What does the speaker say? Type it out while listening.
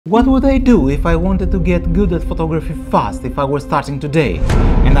What would I do if I wanted to get good at photography fast if I were starting today?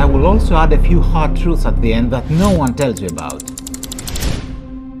 And I will also add a few hard truths at the end that no one tells you about.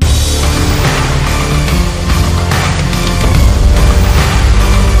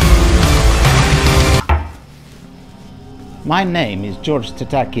 My name is George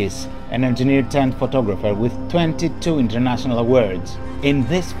Tatakis, an engineer-turned photographer with 22 international awards. In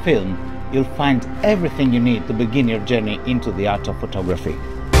this film, you'll find everything you need to begin your journey into the art of photography.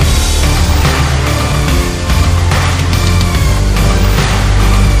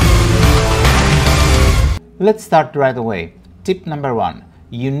 Let's start right away. Tip number 1.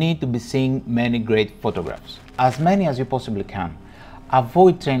 You need to be seeing many great photographs. As many as you possibly can.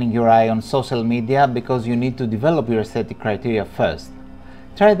 Avoid training your eye on social media because you need to develop your aesthetic criteria first.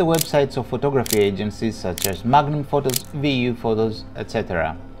 Try the websites of photography agencies such as Magnum Photos, VU Photos,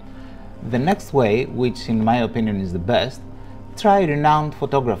 etc. The next way, which in my opinion is the best, try renowned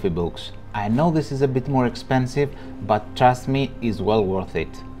photography books. I know this is a bit more expensive, but trust me, it's well worth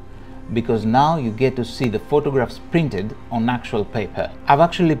it. Because now you get to see the photographs printed on actual paper. I've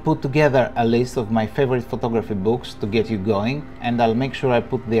actually put together a list of my favorite photography books to get you going, and I'll make sure I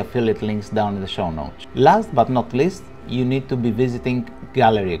put the affiliate links down in the show notes. Last but not least, you need to be visiting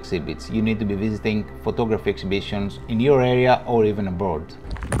gallery exhibits. You need to be visiting photography exhibitions in your area or even abroad.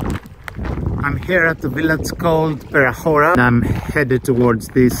 I'm here at the village called Perahora. I'm headed towards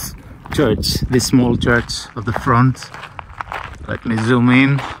this church, this small church at the front. Let me zoom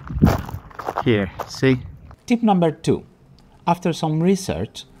in. Here, see? Tip number 2. After some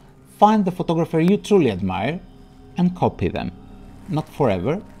research, find the photographer you truly admire and copy them. Not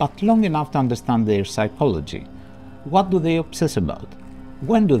forever, but long enough to understand their psychology. What do they obsess about?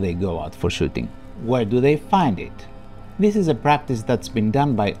 When do they go out for shooting? Where do they find it? This is a practice that's been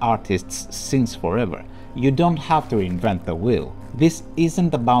done by artists since forever. You don't have to reinvent the wheel. This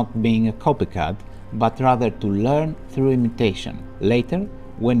isn't about being a copycat, but rather to learn through imitation. Later,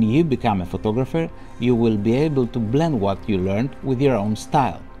 when you become a photographer, you will be able to blend what you learned with your own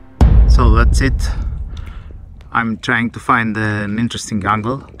style. So that's it. I'm trying to find an interesting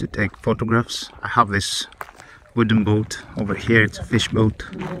angle to take photographs. I have this wooden boat over here, it's a fish boat.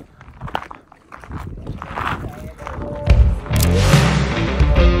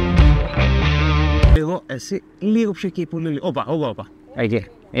 Λίγο, εσύ, λίγο πιο εκεί, πολύ λίγο. Όπα. Εκεί,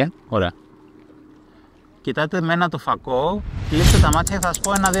 ωραία. Κοιτάτε με ένα το φακό, κλείστε τα μάτια και θα σας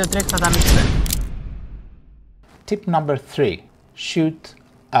πω 1, 2, 3 και θα τα ανοίξετε. Tip number 3. Shoot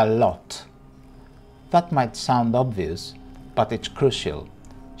a lot. That might sound obvious, but it's crucial.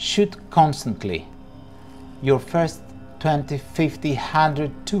 Shoot constantly. Your first 20, 50,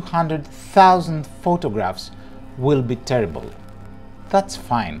 100, 200, 1,000 photographs will be terrible. That's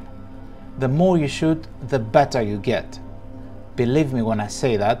fine. The more you shoot, the better you get. Believe me when I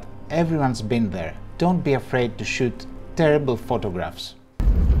say that, everyone's been there. Don't be afraid to shoot terrible photographs.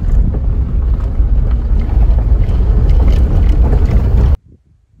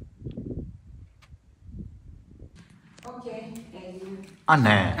 Α,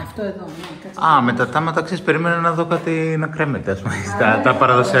 ναι. Αυτό εδώ, ναι. Α, με τα τάματα ξέρεις, περίμενα να δω κάτι να κρέμεται, ας πούμε, τα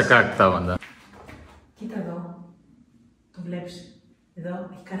παραδοσιακά τάματα. Κοίτα εδώ, το βλέπεις, εδώ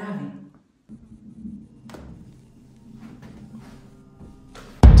έχει καράβι.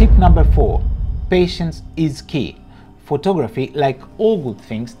 Tip number 4. Patience is key. Photography, like all good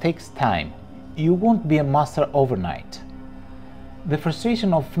things, takes time. You won't be a master overnight. The frustration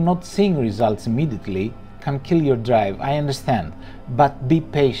of not seeing results immediately can kill your drive, I understand, but be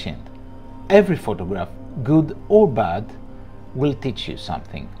patient. Every photograph, good or bad, will teach you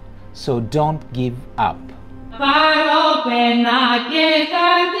something. So don't give up. Να πάρω πένα και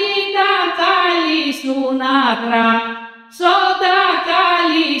χαρτί τα καλή σου να γράψω, τα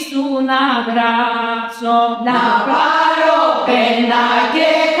καλή σου να γράψω.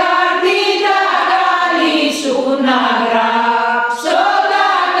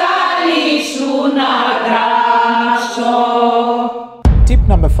 Tip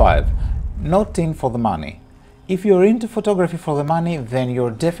number 5. Not in for the money. If you're into photography for the money, then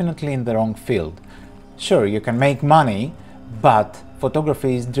you're definitely in the wrong field. Sure, you can make money, but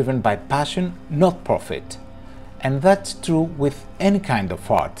photography is driven by passion, not profit. And that's true with any kind of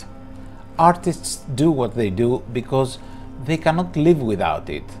art. Artists do what they do because they cannot live without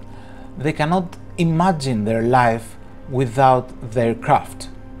it. They cannot imagine their life without their craft.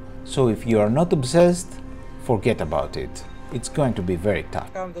 So if you are not obsessed, forget about it. It's going to be very tough.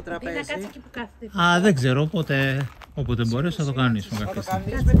 Κάνουμε το τραπέζι. Α, δεν ξέρω, όποτε μπορείς θα το κανονίσουμε κάποια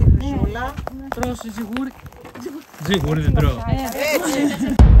στιγμή. Κάνεις με τη χρυσούλα, τρως ζιγούρι. Ζιγούρι δεν τρώω.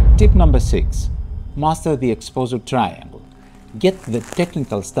 Tip number 6. Master the exposure triangle. Get the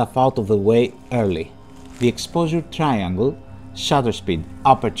technical stuff out of the way early. The exposure triangle, shutter speed,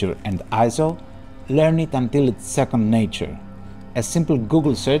 aperture and ISO, learn it until it's second nature. A simple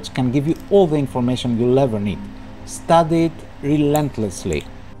Google search can give you all the information you'll ever need. Study it relentlessly.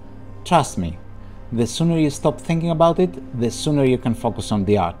 Trust me, the sooner you stop thinking about it, the sooner you can focus on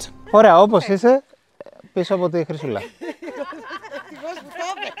the art. Ωραία, όπως είσαι, πίσω από τη Χρυσούλα.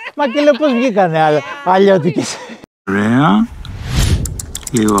 Μα και λέω πώς βγήκανε αλλιώτικες. Ωραία.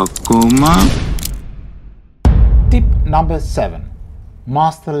 Λίγο ακόμα. Tip number 7.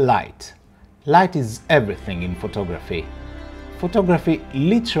 Master light. Light is everything in photography. Photography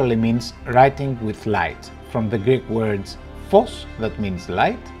literally means writing with light, from the Greek words phos, that means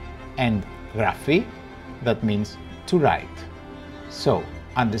light, and graphi, that means to write. So,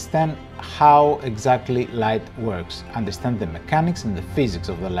 understand how exactly light works, understand the mechanics and the physics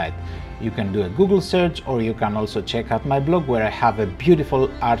of the light. You can do a Google search, or you can also check out my blog where I have a beautiful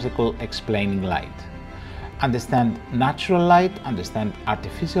article explaining light. Understand natural light, understand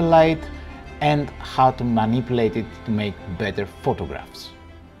artificial light, and how to manipulate it to make better photographs.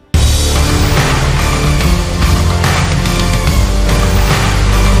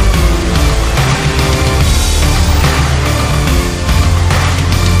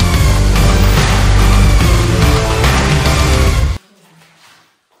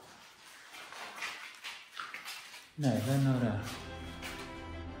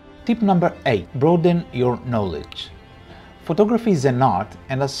 Tip number 8. Broaden your knowledge. Photography is an art,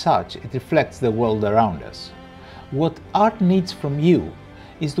 and as such, it reflects the world around us. What art needs from you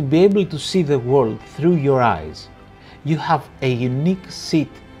is to be able to see the world through your eyes. You have a unique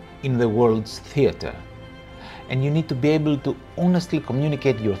seat in the world's theater, and you need to be able to honestly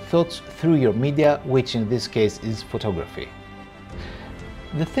communicate your thoughts through your media, which in this case is photography.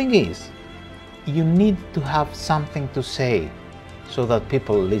 The thing is, you need to have something to say so that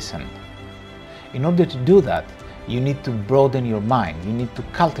people listen. In order to do that, you need to broaden your mind, you need to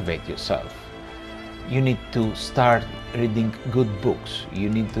cultivate yourself. You need to start reading good books, you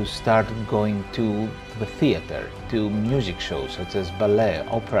need to start going to the theater, to music shows such as ballet,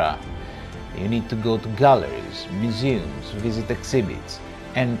 opera. You need to go to galleries, museums, visit exhibits,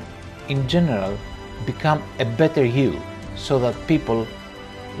 and in general, become a better you so that people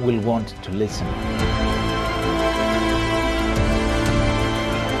will want to listen.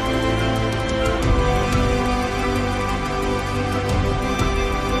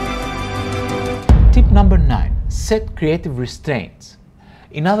 Tip number 9. Set creative restraints.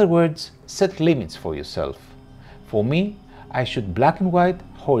 In other words, set limits for yourself. For me, I shoot black and white,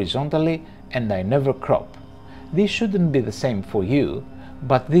 horizontally, and I never crop. This shouldn't be the same for you,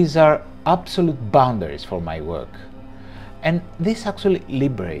 but these are absolute boundaries for my work. And this actually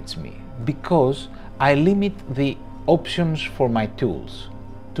liberates me, because I limit the options for my tools.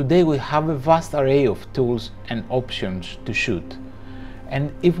 Today we have a vast array of tools and options to shoot.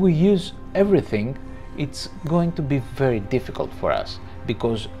 And if we use everything, it's going to be very difficult for us,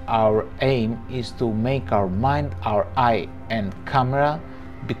 because our aim is to make our mind, our eye and camera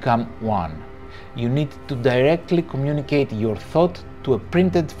become one. You need to directly communicate your thought to a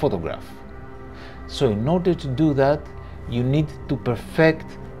printed photograph. So in order to do that, you need to perfect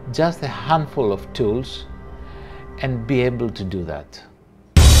just a handful of tools and be able to do that.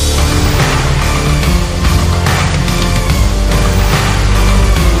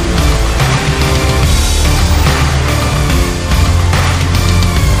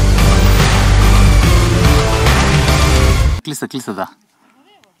 Κλείστε τα.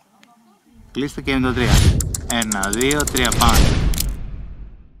 Κλείστε και με το 3. 1, 2, 3, πάμε.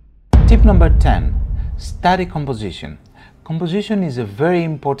 Tip number 10. Study composition. Composition is a very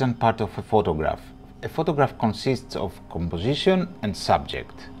important part of a photograph. A photograph consists of composition and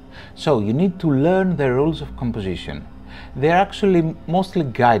subject. So you need to learn the rules of composition. They are actually mostly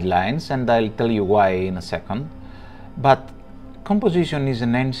guidelines, and I'll tell you why in a second. But composition is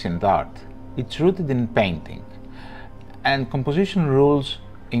an ancient art. It's rooted in painting. And composition rules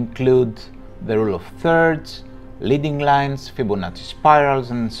include the rule of thirds, leading lines, Fibonacci spirals,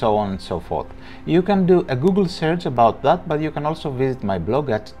 and so on and so forth. You can do a Google search about that, but you can also visit my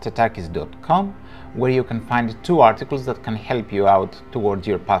blog at tatakis.com, where you can find 2 articles that can help you out towards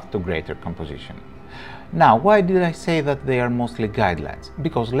your path to greater composition. Now, why did I say that they are mostly guidelines?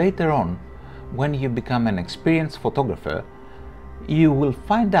 Because later on, when you become an experienced photographer, you will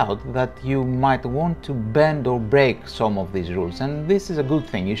find out that you might want to bend or break some of these rules, and this is a good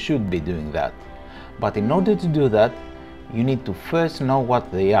thing. You should be doing that. But in order to do that, you need to first know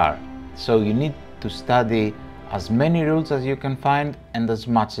what they are. So you need to study as many rules as you can find and as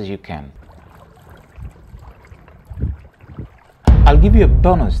much as you can. I'll give you a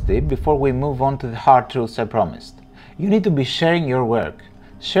bonus tip before we move on to the hard truths I promised. You need to be sharing your work.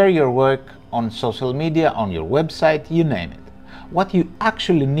 Share your work on social media, on your website, you name it. What you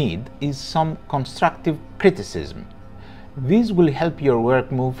actually need is some constructive criticism. This will help your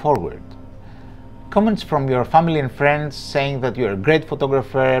work move forward. Comments from your family and friends saying that you're a great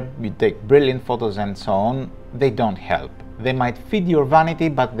photographer, you take brilliant photos and so on, they don't help. They might feed your vanity,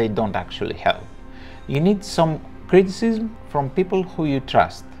 but they don't actually help. You need some criticism from people who you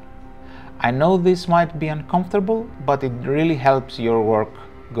trust. I know this might be uncomfortable, but it really helps your work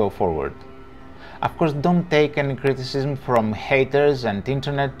go forward. Of course, don't take any criticism from haters and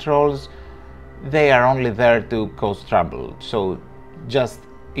internet trolls. They are only there to cause trouble, so just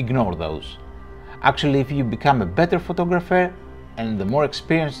ignore those. Actually, if you become a better photographer and the more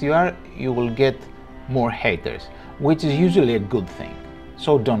experienced you are, you will get more haters, which is usually a good thing.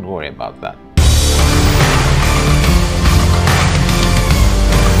 So don't worry about that.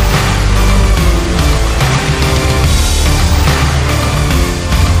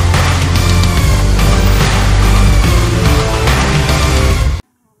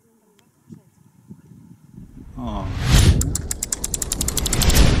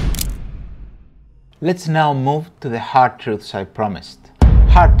 Let's now move to the hard truths I promised.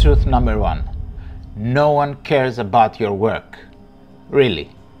 Hard truth number 1. No one cares about your work. Really,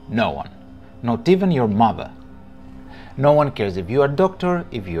 no one. Not even your mother. No one cares if you are a doctor,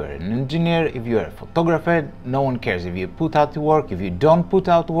 if you are an engineer, if you are a photographer. No one cares if you put out work, if you don't put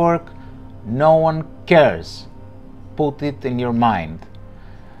out work. No one cares. Put it in your mind.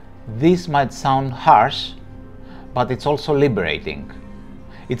 This might sound harsh, but it's also liberating.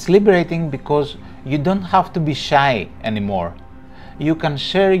 It's liberating because you don't have to be shy anymore. You can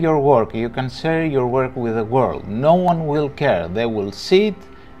share your work, with the world. No one will care. They will see it,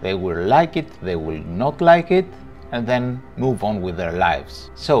 they will like it, they will not like it, and then move on with their lives.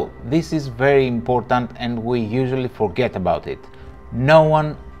 So this is very important and we usually forget about it. No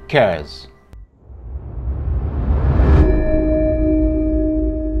one cares.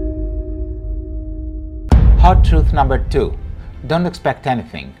 Hard truth number 2. Don't expect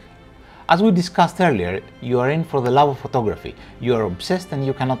anything. As we discussed earlier, you are in for the love of photography. You are obsessed and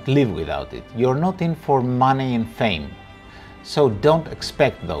you cannot live without it. You're not in for money and fame. So don't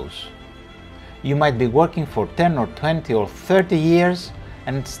expect those. You might be working for 10 or 20 or 30 years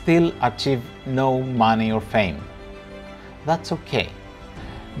and still achieve no money or fame. That's okay,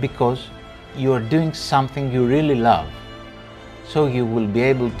 because you are doing something you really love. So you will be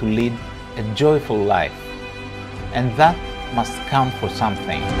able to lead a joyful life. And that must count for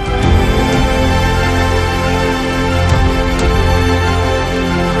something.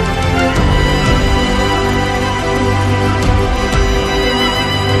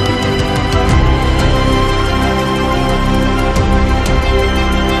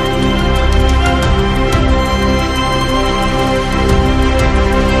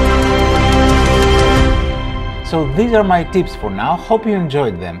 So these are my tips for now. Hope you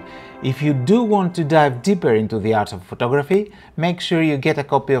enjoyed them. If you do want to dive deeper into the art of photography, make sure you get a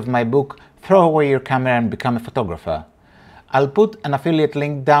copy of my book, Throw Away Your Camera and Become a Photographer. I'll put an affiliate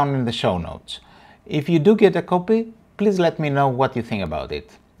link down in the show notes. If you do get a copy, please let me know what you think about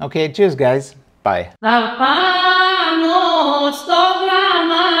it. Okay, cheers guys, bye.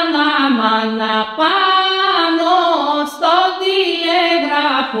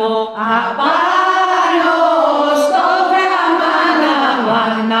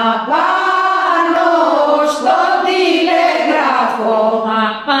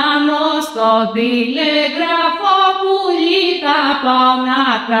 Στο τηλεγράφο πουλί θα πάω να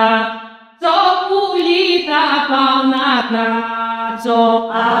κάτσω, πουλί θα πάω να κάτσω.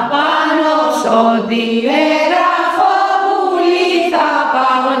 Απάνω στο τηλεγράφο πουλί θα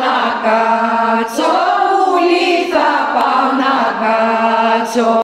πάω να κάτσω, πουλί θα πάω να κάτσω.